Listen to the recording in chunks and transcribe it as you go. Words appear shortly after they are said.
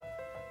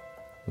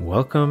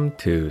Welcome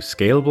to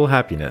Scalable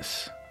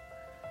Happiness.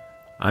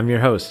 I'm your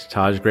host,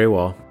 Taj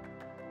Graywall.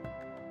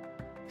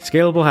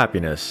 Scalable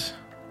happiness.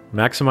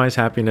 Maximize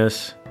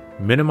happiness,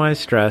 minimize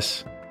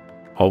stress,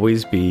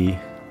 always be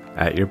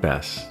at your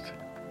best.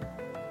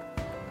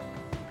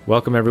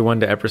 Welcome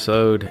everyone to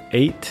episode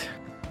 8.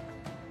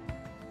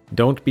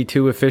 Don't be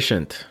too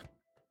efficient.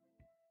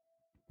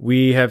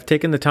 We have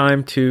taken the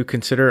time to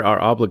consider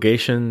our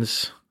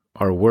obligations,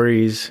 our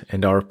worries,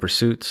 and our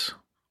pursuits.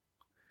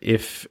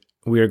 If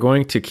we are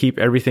going to keep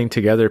everything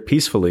together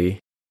peacefully,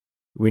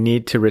 we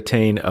need to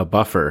retain a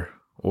buffer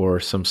or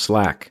some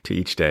slack to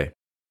each day.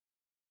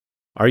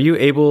 Are you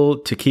able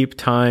to keep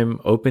time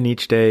open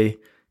each day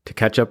to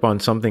catch up on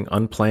something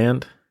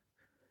unplanned,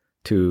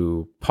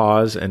 to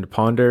pause and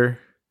ponder,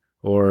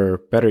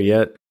 or better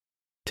yet,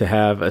 to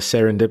have a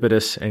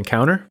serendipitous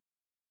encounter?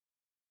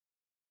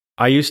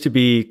 I used to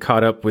be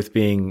caught up with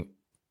being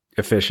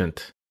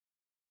efficient.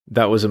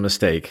 That was a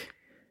mistake.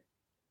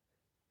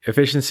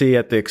 Efficiency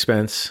at the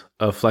expense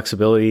of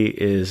flexibility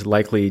is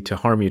likely to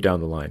harm you down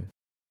the line.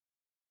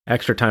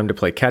 Extra time to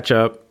play catch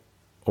up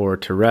or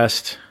to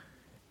rest,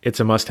 it's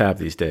a must-have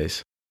these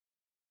days.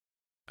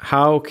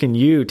 How can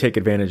you take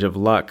advantage of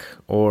luck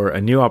or a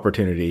new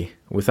opportunity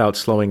without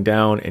slowing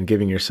down and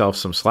giving yourself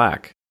some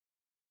slack?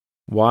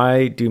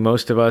 Why do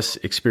most of us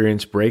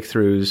experience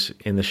breakthroughs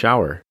in the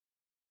shower?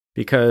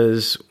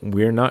 Because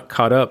we're not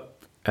caught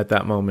up at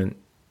that moment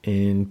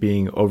in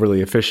being overly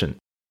efficient.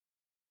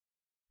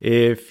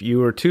 If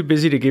you are too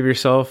busy to give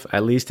yourself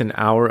at least an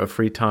hour of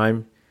free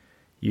time,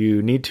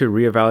 you need to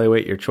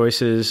reevaluate your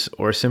choices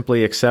or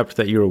simply accept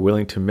that you are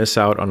willing to miss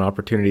out on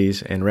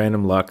opportunities and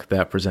random luck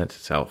that presents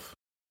itself.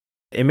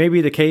 It may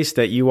be the case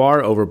that you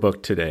are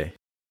overbooked today.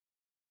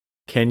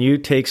 Can you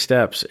take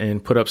steps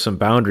and put up some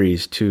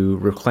boundaries to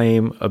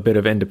reclaim a bit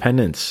of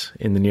independence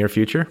in the near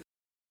future?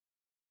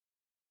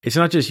 It's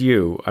not just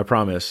you, I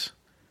promise.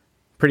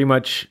 Pretty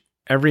much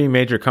every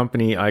major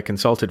company I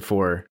consulted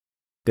for,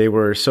 they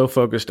were so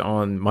focused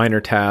on minor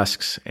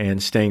tasks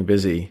and staying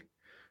busy,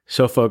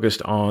 so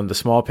focused on the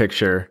small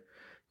picture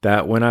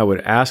that when I would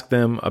ask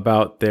them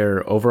about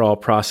their overall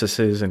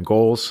processes and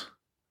goals,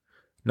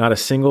 not a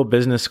single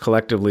business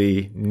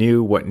collectively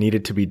knew what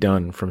needed to be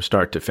done from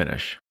start to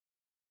finish.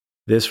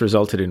 This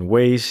resulted in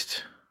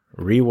waste,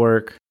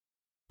 rework,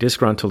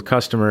 disgruntled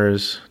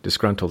customers,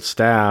 disgruntled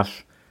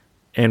staff,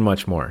 and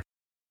much more.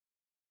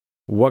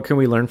 What can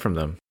we learn from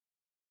them?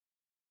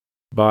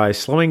 By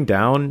slowing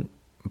down,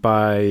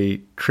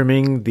 by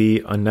trimming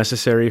the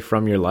unnecessary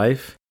from your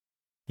life,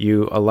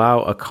 you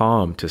allow a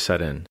calm to set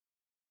in.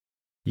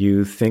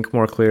 You think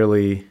more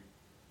clearly,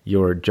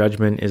 your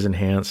judgment is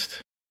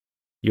enhanced,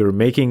 you're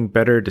making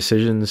better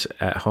decisions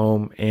at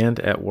home and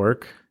at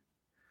work.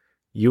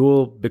 You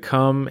will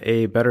become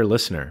a better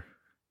listener.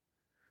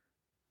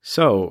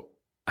 So,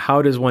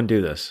 how does one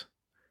do this?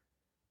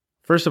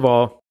 First of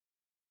all,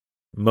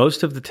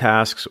 most of the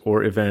tasks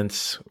or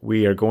events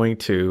we are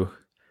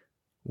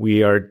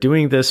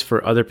doing this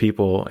for other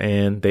people,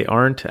 and they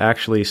aren't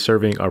actually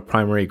serving our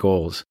primary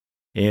goals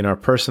in our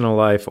personal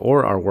life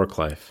or our work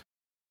life.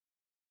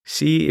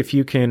 See if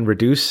you can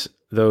reduce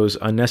those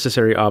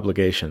unnecessary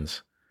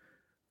obligations.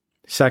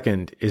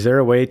 Second, is there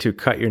a way to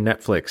cut your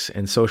Netflix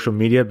and social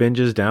media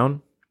binges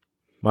down?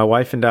 My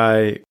wife and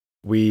I,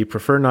 we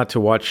prefer not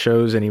to watch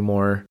shows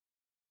anymore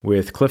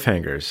with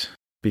cliffhangers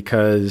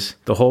because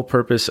the whole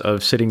purpose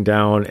of sitting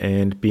down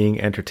and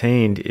being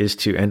entertained is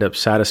to end up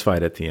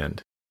satisfied at the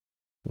end.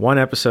 One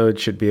episode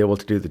should be able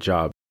to do the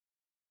job.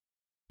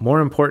 More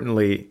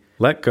importantly,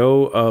 let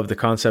go of the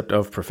concept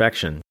of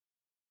perfection.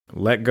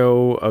 Let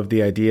go of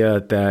the idea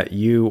that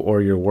you or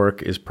your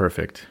work is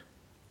perfect.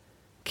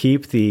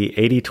 Keep the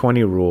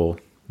 80-20 rule,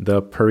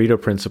 the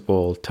Pareto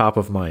principle, top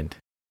of mind.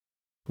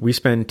 We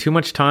spend too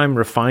much time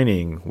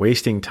refining,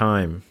 wasting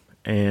time,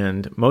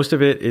 and most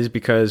of it is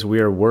because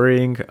we are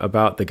worrying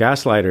about the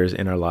gaslighters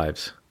in our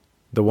lives,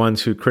 the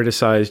ones who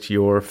criticized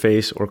your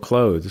face or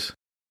clothes,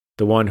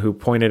 the one who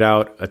pointed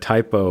out a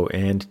typo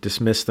and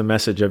dismissed the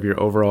message of your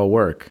overall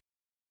work,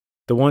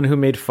 the one who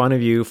made fun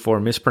of you for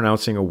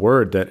mispronouncing a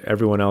word that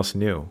everyone else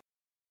knew.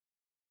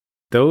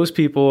 Those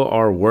people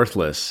are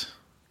worthless.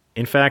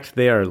 In fact,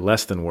 they are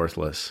less than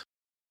worthless.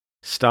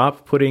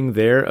 Stop putting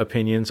their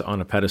opinions on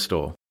a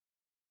pedestal.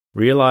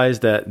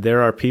 Realize that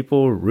there are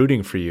people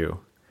rooting for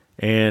you,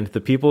 and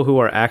the people who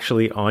are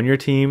actually on your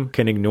team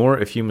can ignore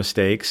a few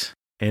mistakes,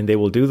 and they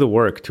will do the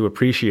work to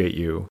appreciate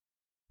you.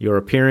 Your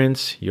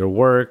appearance, your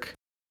work,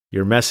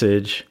 your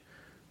message,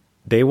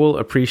 they will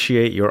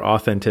appreciate your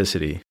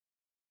authenticity.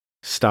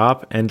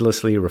 Stop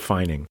endlessly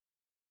refining.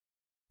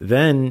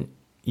 Then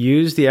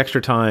use the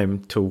extra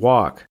time to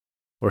walk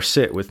or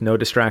sit with no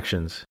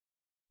distractions.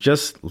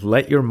 Just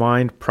let your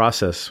mind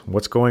process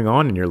what's going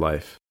on in your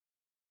life.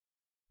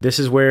 This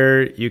is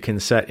where you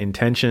can set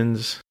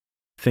intentions,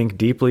 think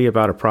deeply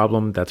about a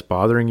problem that's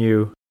bothering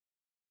you,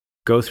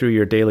 go through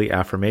your daily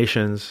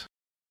affirmations.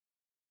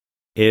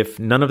 If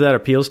none of that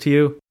appeals to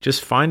you,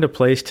 just find a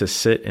place to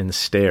sit and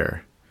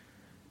stare.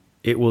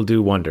 It will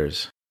do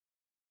wonders.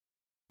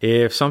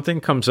 If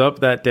something comes up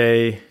that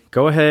day,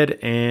 go ahead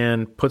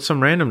and put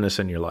some randomness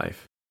in your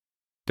life.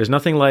 There's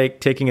nothing like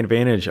taking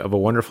advantage of a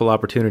wonderful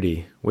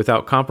opportunity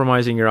without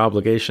compromising your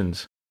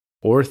obligations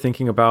or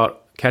thinking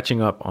about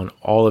catching up on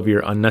all of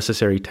your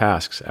unnecessary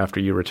tasks after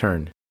you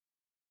return.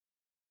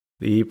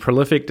 The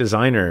prolific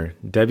designer,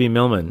 Debbie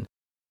Millman,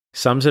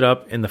 sums it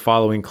up in the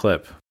following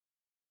clip.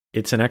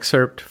 It's an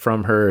excerpt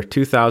from her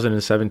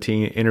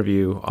 2017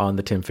 interview on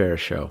The Tim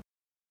Ferriss Show.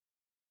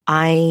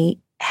 I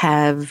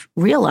have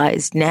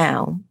realized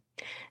now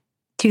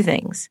two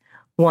things.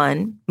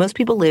 One, most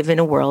people live in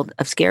a world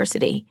of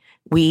scarcity.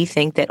 We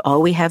think that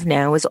all we have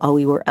now is all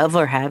we will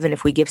ever have, and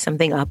if we give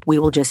something up, we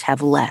will just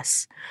have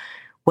less.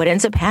 What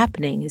ends up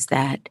happening is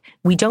that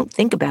we don't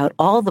think about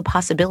all the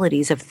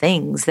possibilities of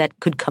things that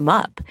could come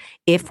up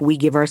if we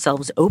give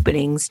ourselves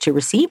openings to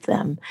receive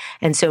them.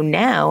 And so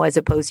now, as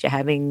opposed to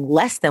having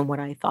less than what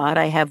I thought,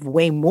 I have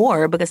way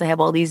more because I have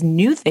all these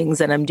new things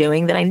that I'm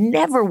doing that I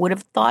never would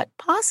have thought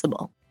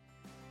possible.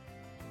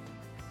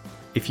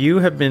 If you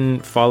have been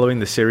following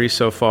the series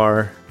so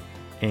far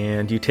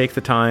and you take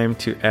the time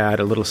to add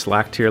a little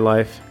slack to your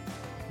life,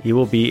 you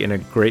will be in a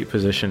great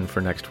position for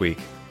next week.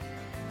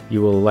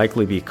 You will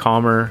likely be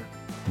calmer,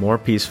 more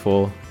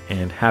peaceful,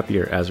 and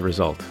happier as a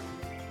result.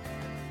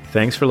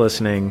 Thanks for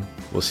listening.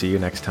 We'll see you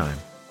next time.